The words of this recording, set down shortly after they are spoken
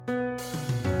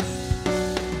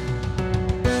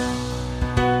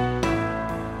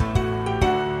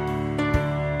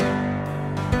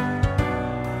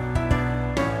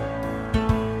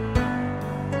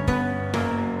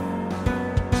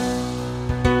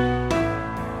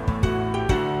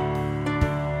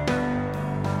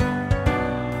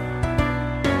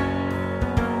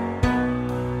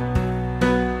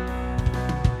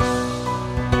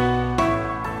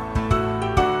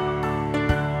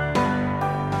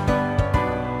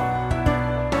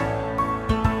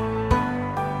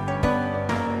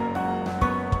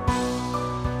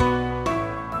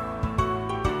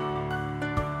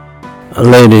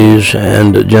Ladies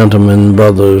and gentlemen,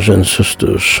 brothers and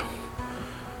sisters,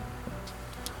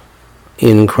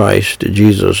 in Christ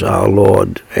Jesus our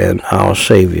Lord and our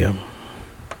Savior.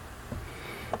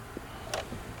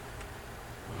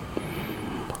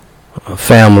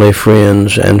 Family,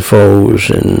 friends, and foes,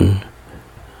 and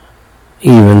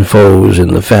even foes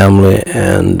in the family,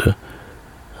 and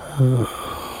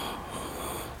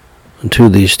to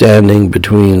the standing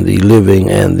between the living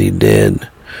and the dead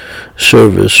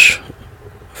service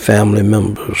family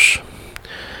members.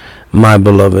 My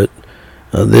beloved,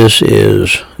 this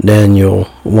is Daniel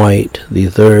Whyte, the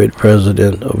third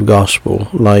president of Gospel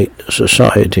Light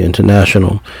Society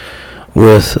International,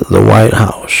 with the White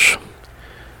House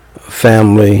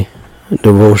family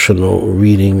devotional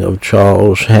reading of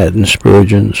Charles Haddon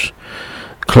Spurgeon's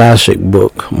classic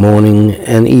book, Morning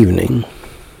and Evening.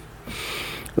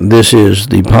 This is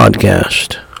the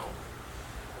podcast,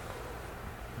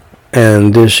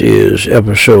 and this is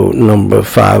episode number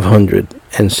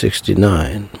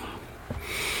 569.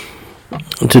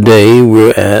 Today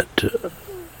we're at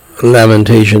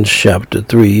Lamentations chapter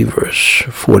 3, verse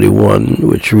 41,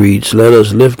 which reads, "Let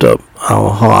us lift up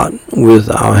our heart with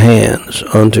our hands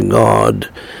unto God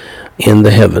in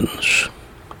the heavens."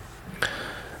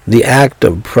 The act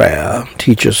of prayer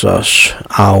teaches us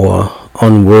our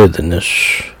unworthiness.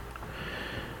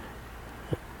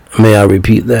 May I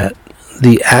repeat that?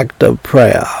 The act of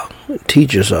prayer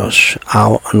teaches us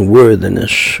our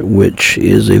unworthiness, which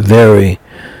is a very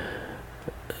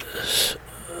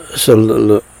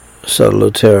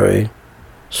salutary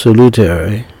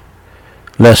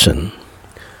lesson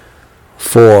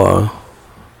for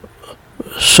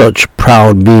such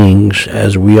proud beings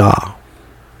as we are.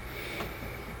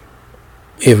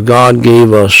 If God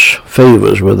gave us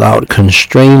favors without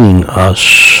constraining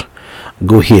us,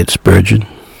 go ahead, Spurgeon.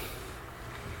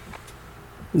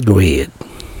 Go ahead.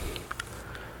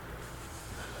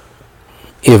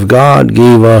 If God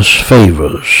gave us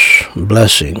favors,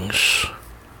 blessings,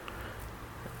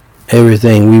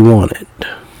 everything we wanted,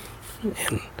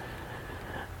 and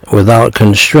without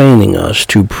constraining us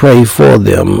to pray for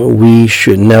them, we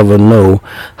should never know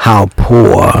how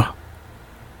poor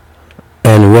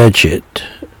and wretched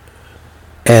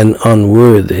and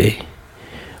unworthy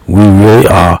we really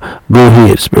are. Go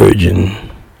ahead, Spurgeon.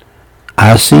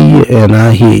 I see you and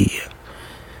I hear you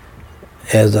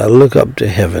as I look up to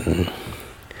heaven.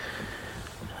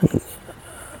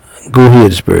 Go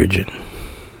ahead, Spurgeon.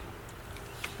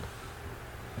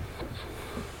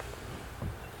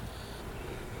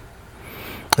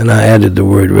 And I added the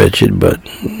word wretched, but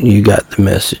you got the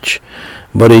message.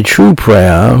 But a true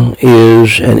prayer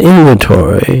is an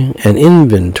inventory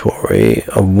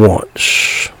of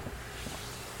wants.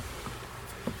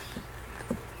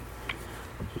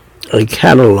 A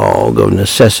catalog of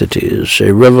necessities,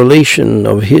 a revelation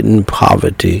of hidden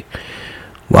poverty,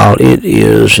 while it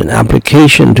is an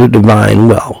application to divine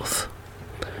wealth.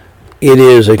 It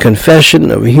is a confession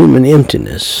of human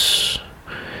emptiness.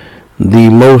 The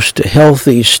most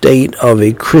healthy state of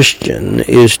a Christian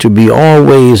is to be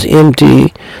always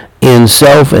empty in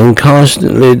self and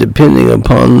constantly depending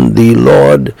upon the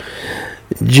Lord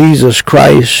Jesus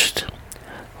Christ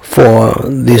for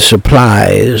the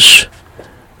supplies.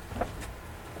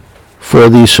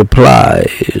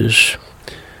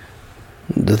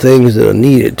 The things that are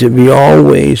needed, to be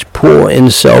always poor in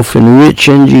self and rich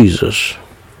in Jesus.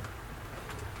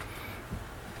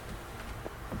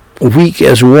 Weak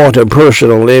as water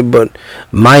personally, but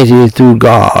mighty through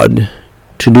God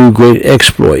to do great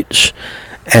exploits,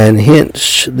 and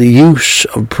hence the use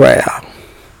of prayer.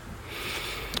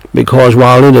 Because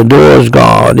while it adores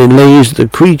God, it lays the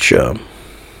creature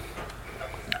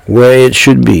where it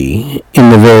should be, in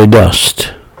the very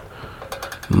dust.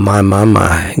 My.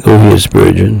 Go ahead,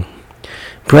 Spurgeon.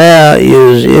 Prayer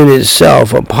is in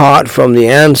itself, apart from the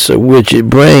answer which it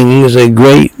brings, a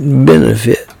great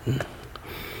benefit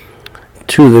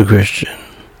to the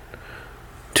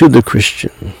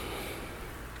Christian.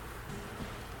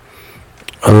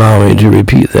 Allow me to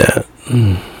repeat that.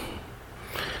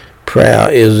 Prayer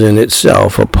is in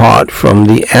itself, apart from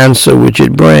the answer which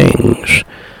it brings,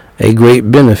 a great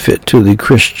benefit to the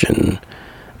Christian.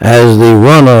 As the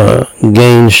runner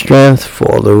gains strength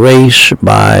for the race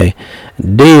by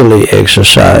daily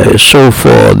exercise, so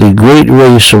for the great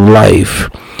race of life,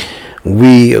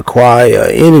 we acquire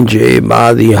energy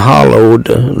by the hallowed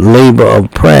labor of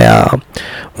prayer.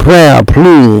 Prayer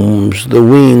plumes the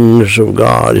wings of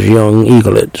God's young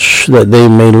eaglets, that they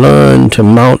may learn to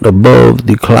mount above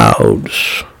the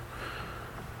clouds.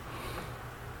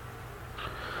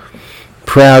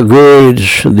 Prayer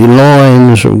girds the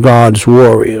loins of God's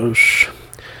warriors,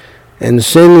 and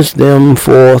sends them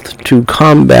forth to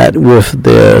combat with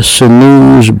their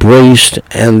sinews braced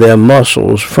and their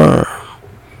muscles firm.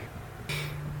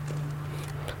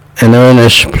 An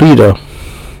earnest pleader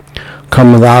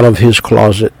cometh out of his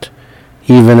closet,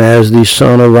 even as the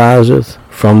sun ariseth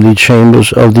from the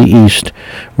chambers of the east,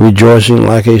 rejoicing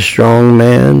like a strong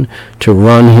man to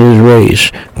run his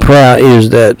race. Prayer is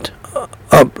that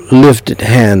uplifted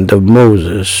hand of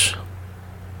Moses.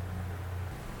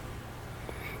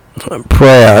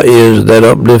 Prayer is that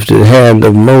uplifted hand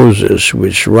of Moses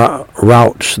which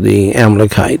routs the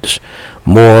Amalekites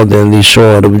more than the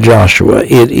sword of Joshua.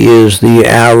 It is the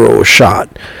arrow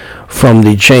shot from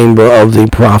the chamber of the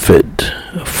prophet,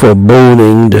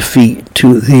 foreboding defeat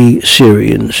to the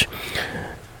Syrians.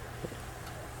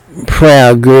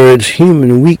 Prayer girds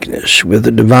human weakness with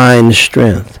the divine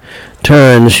strength,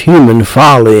 turns human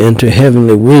folly into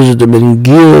heavenly wisdom, and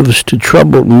gives to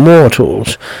troubled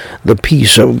mortals the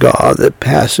peace of God that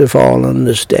passeth all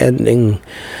understanding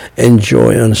and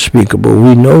joy unspeakable.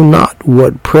 We know not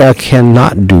what prayer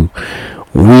cannot do.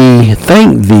 We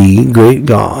thank thee, great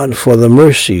God, for the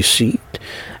mercy seat,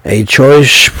 a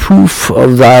choice proof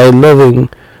of thy loving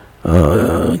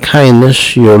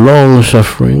kindness, your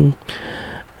long-suffering,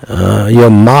 your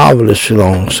marvelous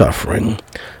long-suffering.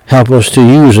 Help us to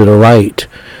use it aright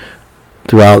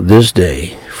throughout this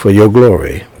day for your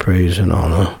glory, praise, and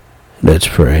honor. Let's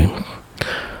pray.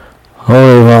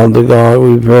 Holy Father God,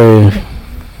 we pray.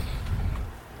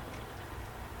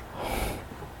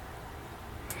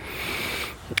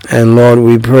 And Lord,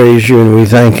 we praise you and we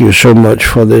thank you so much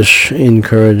for this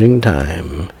encouraging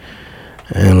time.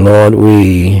 And Lord,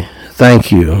 we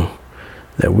thank you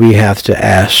that we have to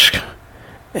ask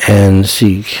and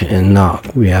seek and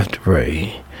knock. We have to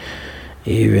pray,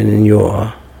 even in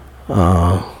your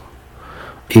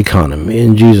economy.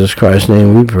 In Jesus Christ's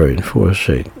name we pray for his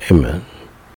sake. Amen.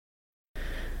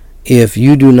 If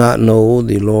you do not know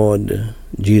the Lord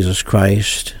Jesus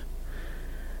Christ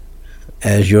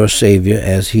as your Savior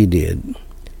as he did,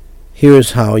 here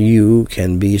is how you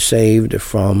can be saved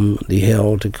from the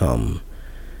hell to come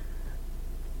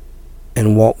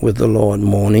and walk with the Lord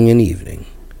morning and evening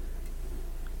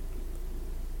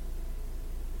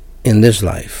in this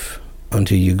life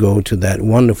until you go to that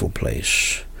wonderful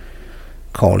place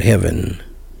called heaven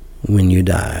when you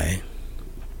die.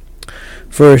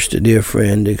 First, dear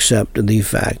friend, accept the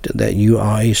fact that you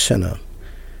are a sinner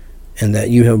and that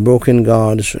you have broken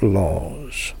God's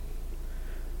laws.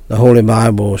 The Holy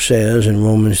Bible says in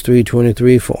Romans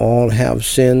 3:23, "For all have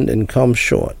sinned and come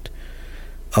short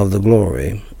of the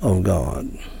glory of God."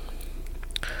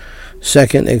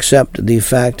 Second, accept the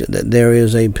fact that there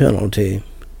is a penalty.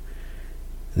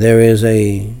 There is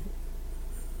a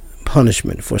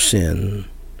punishment for sin,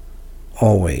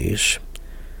 always.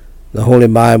 The Holy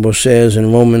Bible says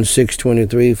in Romans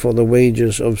 6:23, "For the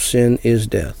wages of sin is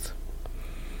death."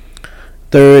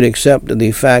 Third, accept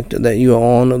the fact that you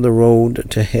are on the road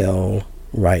to hell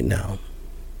right now.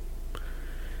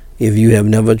 If you have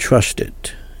never trusted,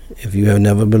 if you have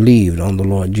never believed on the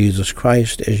Lord Jesus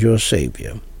Christ as your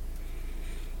Savior,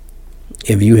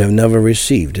 if you have never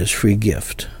received his free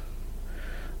gift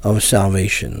of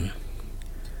salvation,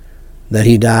 that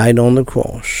he died on the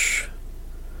cross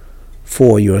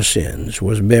for your sins,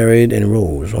 was buried, and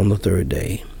rose on the third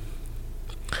day.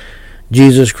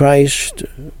 Jesus Christ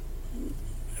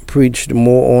preached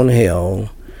more on hell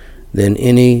than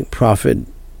any prophet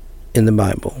in the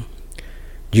Bible.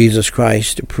 Jesus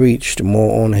Christ preached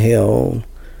more on hell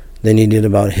than he did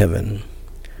about heaven.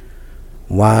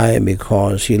 Why?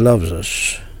 Because he loves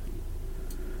us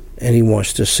and he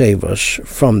wants to save us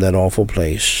from that awful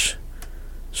place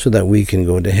so that we can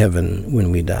go to heaven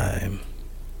when we die.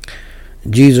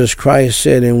 Jesus Christ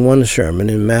said in one sermon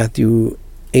in Matthew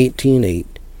 18:8,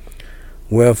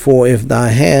 "Wherefore if thy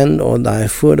hand or thy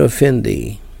foot offend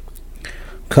thee,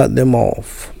 cut them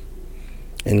off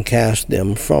and cast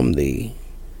them from thee.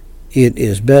 It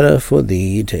is better for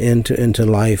thee to enter into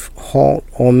life halt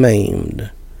or maimed,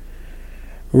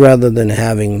 rather than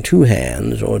having 2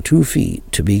 hands or 2 feet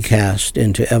to be cast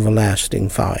into everlasting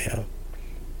fire."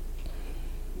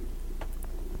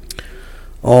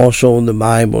 Also, the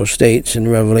Bible states in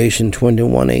Revelation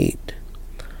 21:8,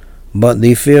 "But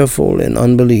the fearful and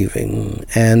unbelieving,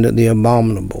 and the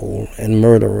abominable, and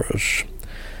murderers,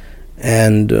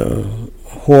 and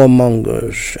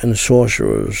whoremongers, and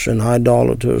sorcerers, and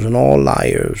idolaters, and all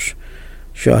liars,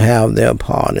 shall have their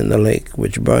part in the lake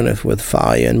which burneth with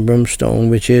fire and brimstone,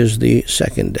 which is the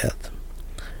second death."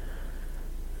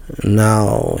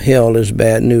 Now, hell is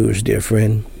bad news, dear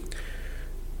friend.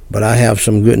 But I have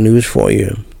some good news for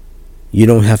you. You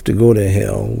don't have to go to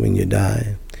hell when you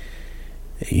die.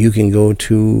 you can go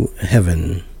to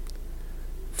heaven.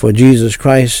 For Jesus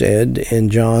Christ said in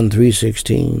John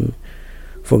 3:16,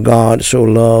 "For God so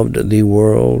loved the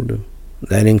world,"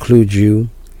 that includes you,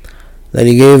 "that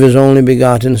he gave his only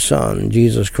begotten Son,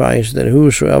 Jesus Christ, that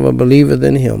whosoever believeth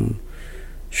in him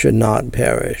should not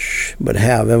perish, but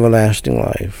have everlasting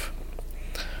life."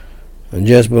 And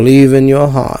just believe in your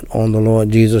heart on the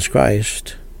Lord Jesus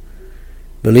Christ.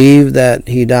 Believe that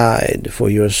he died for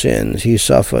your sins. He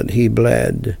suffered, he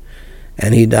bled,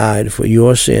 and he died for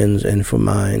your sins and for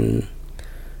mine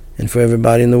and for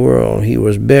everybody in the world. He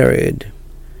was buried,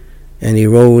 and he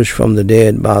rose from the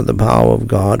dead by the power of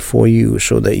God for you,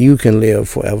 so that you can live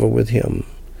forever with him.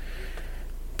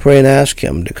 Pray and ask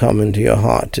him to come into your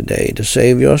heart today to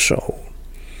save your soul,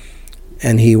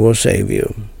 and he will save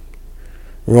you.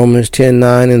 Romans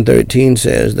 10:9 and 13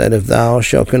 says that if thou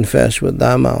shalt confess with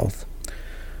thy mouth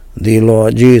the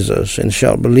Lord Jesus, and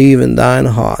shalt believe in thine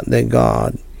heart that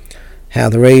God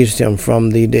hath raised him from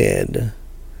the dead,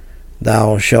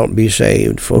 thou shalt be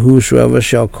saved. For whosoever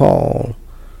shall call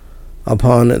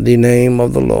upon the name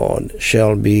of the Lord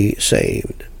shall be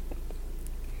saved.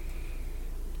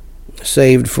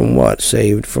 Saved from what?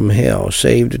 Saved from hell.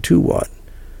 Saved to what?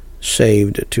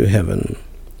 Saved to heaven.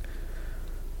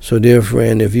 So, dear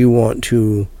friend, if you want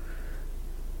to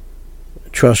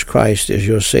trust Christ as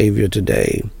your Savior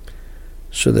today,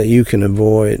 so that you can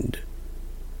avoid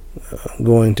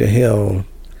going to hell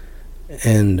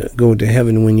and go to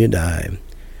heaven when you die,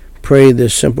 pray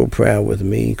this simple prayer with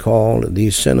me called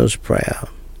the Sinner's Prayer.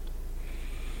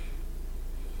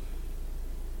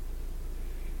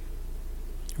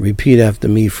 Repeat after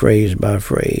me phrase by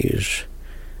phrase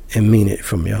and mean it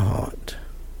from your heart,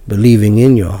 believing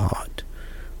in your heart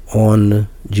on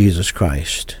Jesus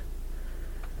Christ,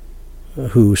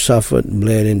 who suffered,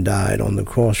 bled, and died on the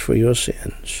cross for your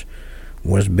sins,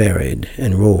 was buried,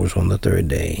 and rose on the third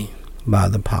day by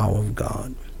the power of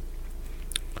God.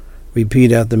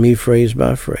 Repeat after me phrase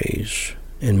by phrase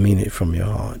and mean it from your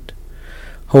heart.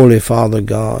 Holy Father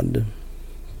God,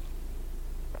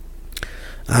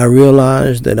 I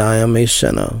realize that I am a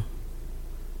sinner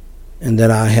and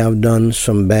that I have done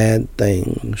some bad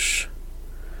things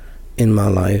in my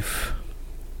life.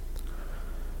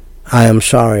 I am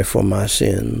sorry for my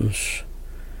sins,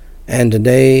 and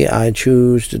today I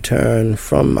choose to turn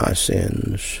from my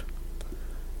sins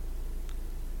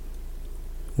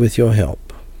with your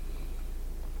help.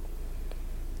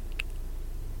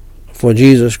 For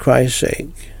Jesus Christ's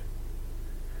sake,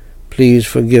 please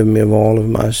forgive me of all of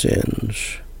my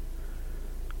sins.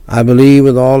 I believe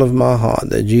with all of my heart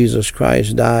that Jesus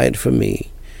Christ died for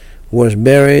me, was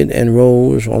buried, and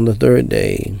rose on the third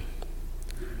day.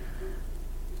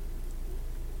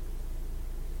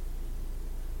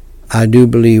 I do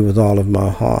believe with all of my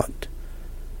heart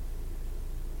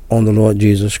on the Lord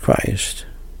Jesus Christ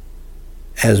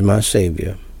as my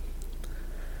Savior.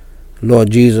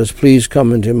 Lord Jesus, please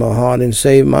come into my heart and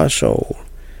save my soul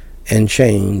and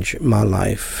change my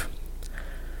life.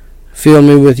 Fill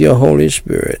me with your Holy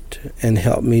Spirit and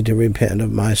help me to repent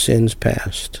of my sins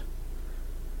past.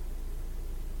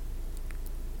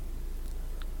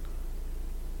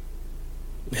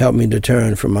 Help me to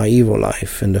turn from my evil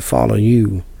life and to follow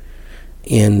you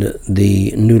in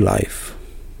the new life,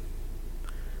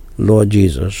 Lord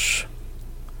Jesus.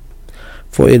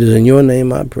 For it is in your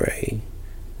name I pray.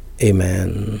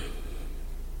 Amen.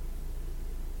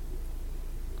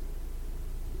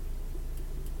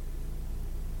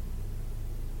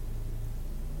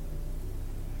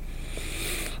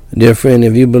 Dear friend,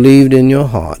 if you believed in your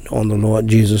heart on the Lord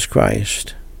Jesus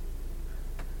Christ,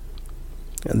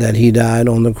 that he died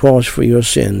on the cross for your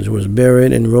sins, was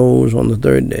buried, and rose on the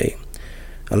third day,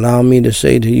 allow me to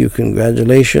say to you,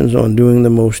 congratulations on doing the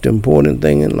most important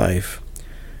thing in life,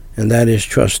 and that is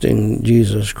trusting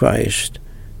Jesus Christ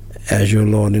as your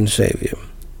Lord and Savior.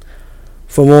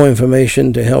 For more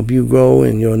information to help you grow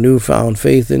in your newfound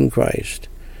faith in Christ,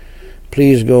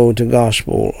 please go to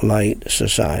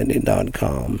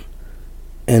GospelLightSociety.com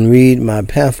and read my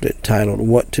pamphlet titled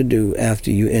What to Do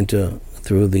After You Enter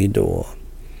Through the Door.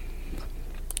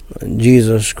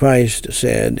 Jesus Christ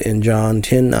said in John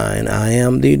 10:9, I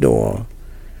am the door.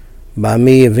 By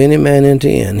me, if any man enter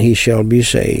in, he shall be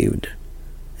saved,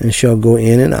 and shall go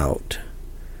in and out,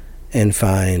 and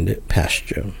find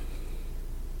pasture.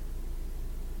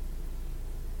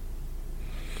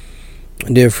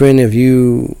 Dear friend, if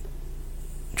you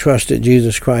trusted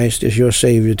Jesus Christ as your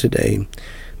Savior today,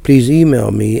 please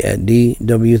email me at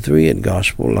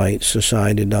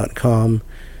dw3@gospellightsociety.com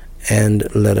and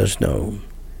let us know.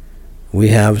 We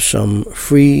have some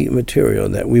free material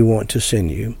that we want to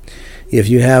send you. If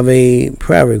you have a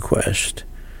prayer request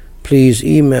please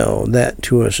email that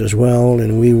to us as well,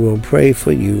 and we will pray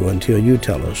for you until you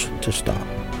tell us to stop.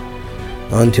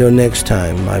 Until next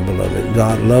time, my beloved,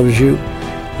 God loves you,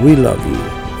 we love you,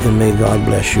 and may God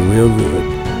bless you real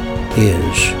good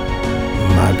is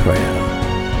my prayer.